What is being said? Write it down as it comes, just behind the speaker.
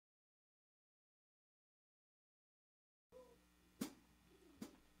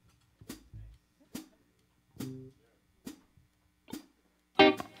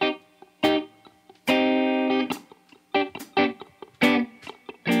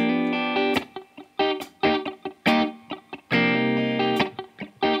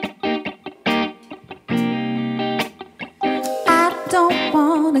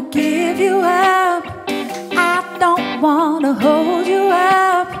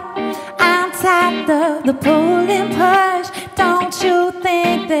of the pull and push. Don't you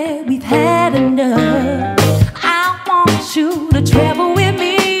think that we've had enough? I want you to travel with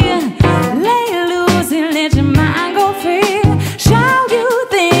me. Lay loose and let your mind go free. Show you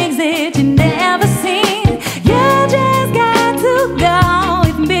things that you never seen. You just got to go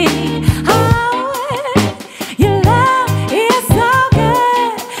with me. Oh, your love is so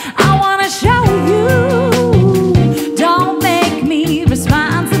good. I want to show you. Don't make me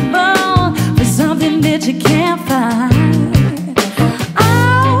responsible for something that you can't find.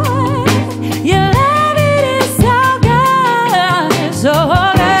 Oh, your love, it is so good, so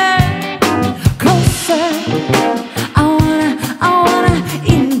good. Closer, I wanna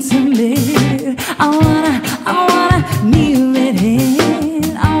intimate. I wanna kneel at hand.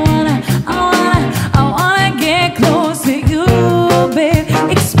 I wanna get close to you, babe.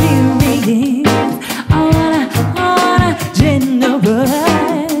 Experience. I wanna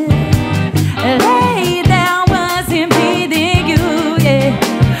generate. Lay down what's impeding you, yeah.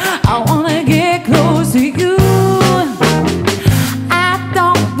 I wanna get close to you. I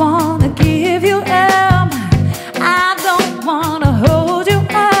don't wanna give you up. I don't wanna hold you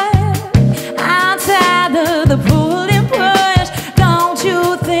up. I'm tired of the pull and push. Don't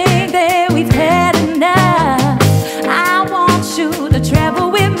you think that we've had enough? I want you to travel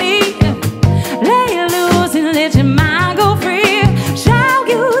with me. Lay loose and let your mind go free. Show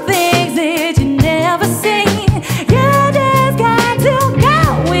you things that you never seen. You just got to go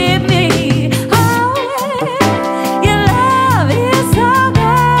with me. Oh, your love is so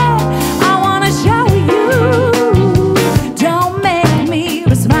good. I wanna show you. Don't make me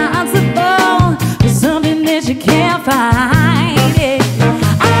responsible for something that you can't find. Yeah.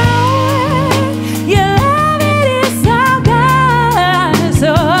 Oh, your love, it is so good,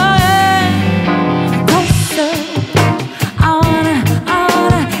 so good. Closer, I wanna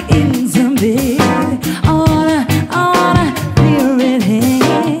intimate. I wanna feel it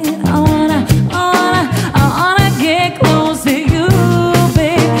in. I wanna get close to you,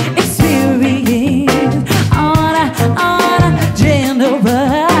 babe. Experience. I wanna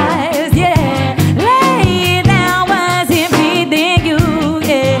generalize, yeah. Lay down what's impeding you,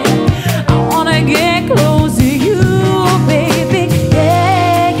 yeah. I wanna get close to you, baby,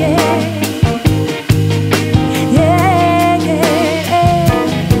 yeah, yeah. Yeah, yeah.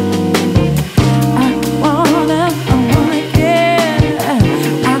 I wanna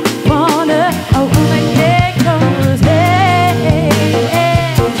get close, yeah.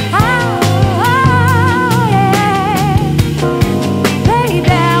 Oh, yeah. Lay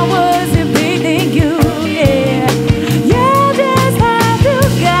down what's impeding you, yeah. You just have to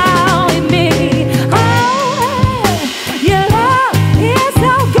go with me. Oh, your love is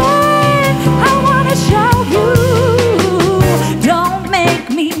so good. I wanna show you. Don't make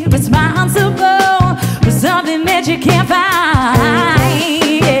me responsible for something that you can't find.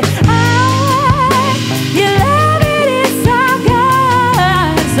 Yeah. Oh, your love, it is so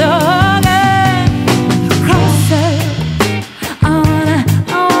good, so good. Closer, I wanna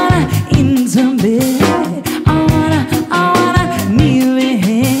intimate. I wanna kneel at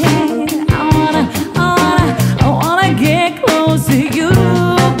hand. I wanna get close to you,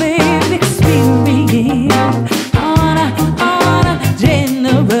 babe. Experience. I wanna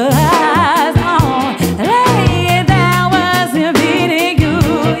generalize. Lay down what's impeding you,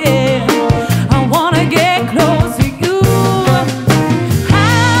 yeah. I wanna get close to you. I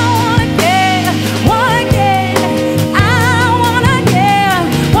wanna get, I wanna get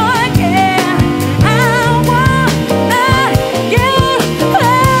close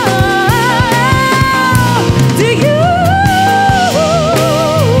to you.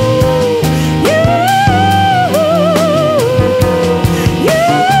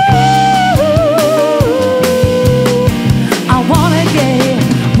 I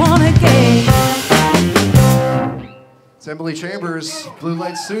wanna get. It's Emily Chambers, Blue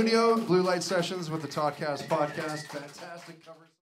Light Studio, Blue Light Sessions with the Toddcast Podcast. Fantastic coverage.